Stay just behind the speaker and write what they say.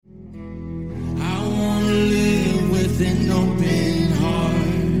with an open heart.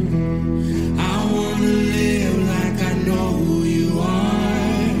 I wanna live like I know who you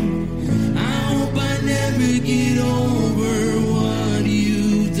are. I hope I never get over what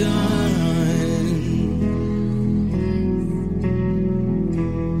you've done.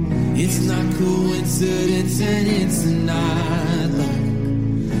 It's not coincidence and it's not luck.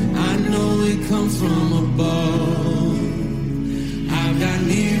 I know it comes from above. I've got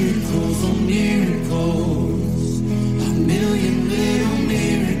miracles on miracles, a million little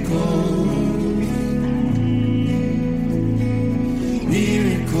miracles.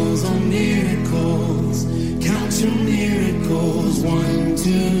 Miracles on miracles, count your miracles. 1,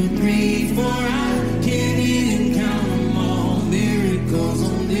 2, 3, 4, I can't even count them all. Miracles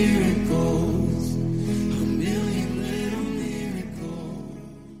on miracles, a million little miracles.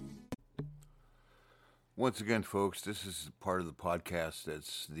 Once again, folks, this is part of the podcast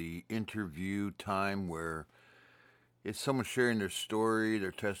that's the interview time where it's someone sharing their story,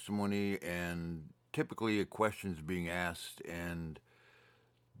 their testimony, and typically a question's being asked. And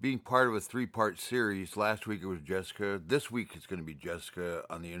being part of a 3-part series, last week it was Jessica. This week it's going to be Jessica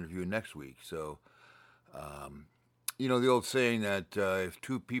on the interview next week. So, you know, the old saying that if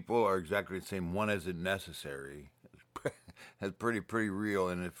two people are exactly the same, one isn't necessary. That's pretty real.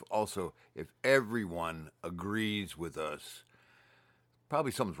 And if everyone agrees with us,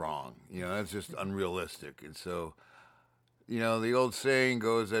 probably something's wrong. You know, that's just unrealistic. And so, you know, the old saying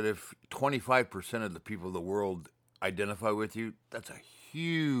goes that if 25% of the people of the world identify with you, that's a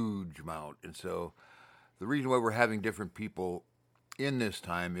huge amount. And so the reason why we're having different people in this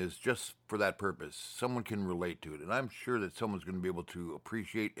time is just for that purpose. Someone can relate to it. And I'm sure that someone's going to be able to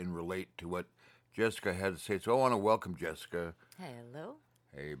appreciate and relate to what Jessica had to say. So I want to welcome Jessica. Hello.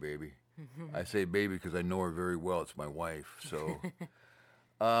 Hey, baby. I say baby because I know her very well. It's my wife. So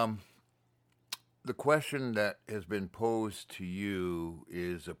the question that has been posed to you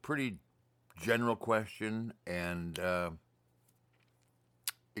is a pretty general question, and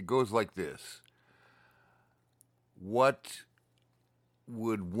it goes like this. What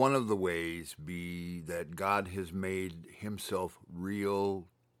would one of the ways be that God has made himself real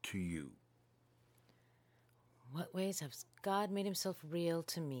to you? What ways has God made himself real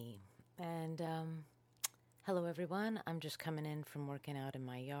to me? And hello, everyone. I'm just coming in from working out in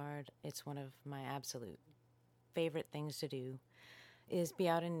my yard. It's one of my absolute favorite things to do is be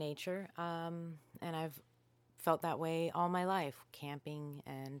out in nature. And I've felt that way all my life, camping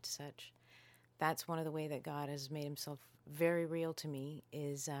and such. That's one of the ways that God has made himself very real to me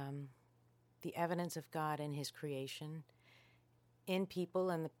is the evidence of God in his creation, in people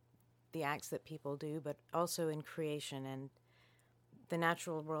and the acts that people do, but also in creation and the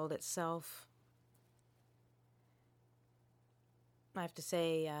natural world itself. I have to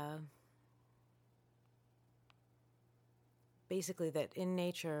say, basically, that in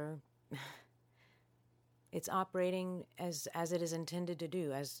nature, it's operating as it is intended to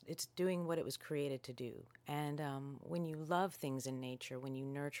do, as it's doing what it was created to do. And when you love things in nature, when you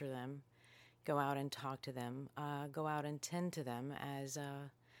nurture them, go out and talk to them, go out and tend to them as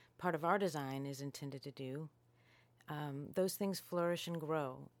part of our design is intended to do, those things flourish and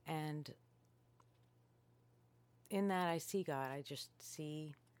grow. And in that I see God. I just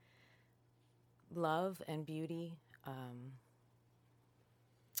see love and beauty. I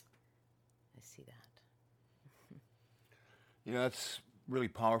see that. You know, that's really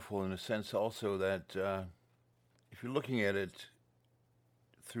powerful in a sense also that if you're looking at it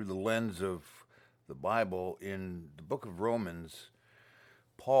through the lens of the Bible, in the book of Romans,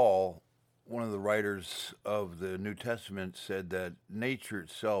 Paul, one of the writers of the New Testament, said that nature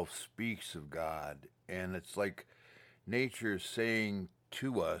itself speaks of God. And it's like nature is saying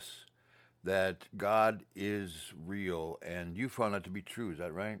to us that God is real. And you found that to be true. Is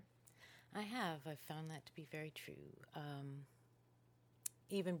that right? I have. I've found that to be very true.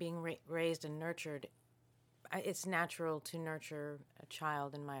 Even being raised and nurtured, it's natural to nurture a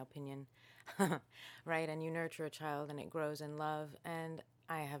child, in my opinion, right? And you nurture a child and it grows in love. And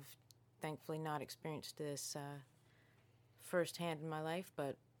I have thankfully not experienced this firsthand in my life,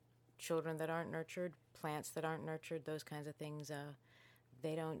 but children that aren't nurtured, plants that aren't nurtured, those kinds of things,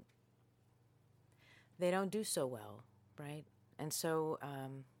 they don't do so well, right? And so,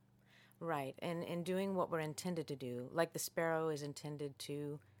 right, and in doing what we're intended to do, like the sparrow is intended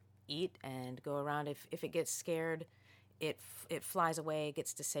to eat and go around. If it gets scared, it flies away, it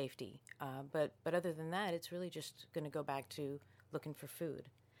gets to safety. But other than that, it's really just going to go back to looking for food.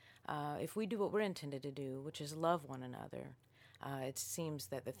 If we do what we're intended to do, which is love one another, it seems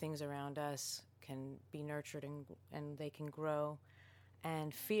that the things around us can be nurtured and they can grow.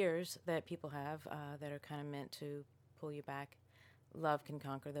 And fears that people have that are kind of meant to pull you back, love can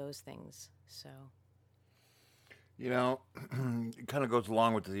conquer those things. So, You know, it kind of goes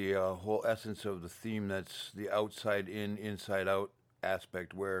along with the whole essence of the theme that's the outside in, inside out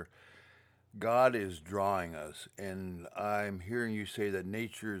aspect, where God is drawing us. And I'm hearing you say that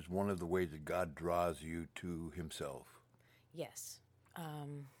nature is one of the ways that God draws you to Himself. yes,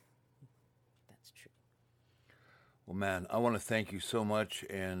 that's true. Well, man, I want to thank you so much.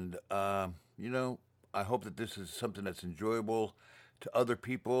 And, I hope that this is something that's enjoyable to other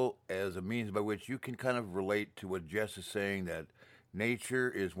people as a means by which you can kind of relate to what Jess is saying, that nature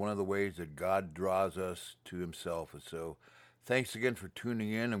is one of the ways that God draws us to Himself. And so thanks again for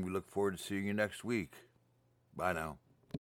tuning in, and we look forward to seeing you next week. Bye now.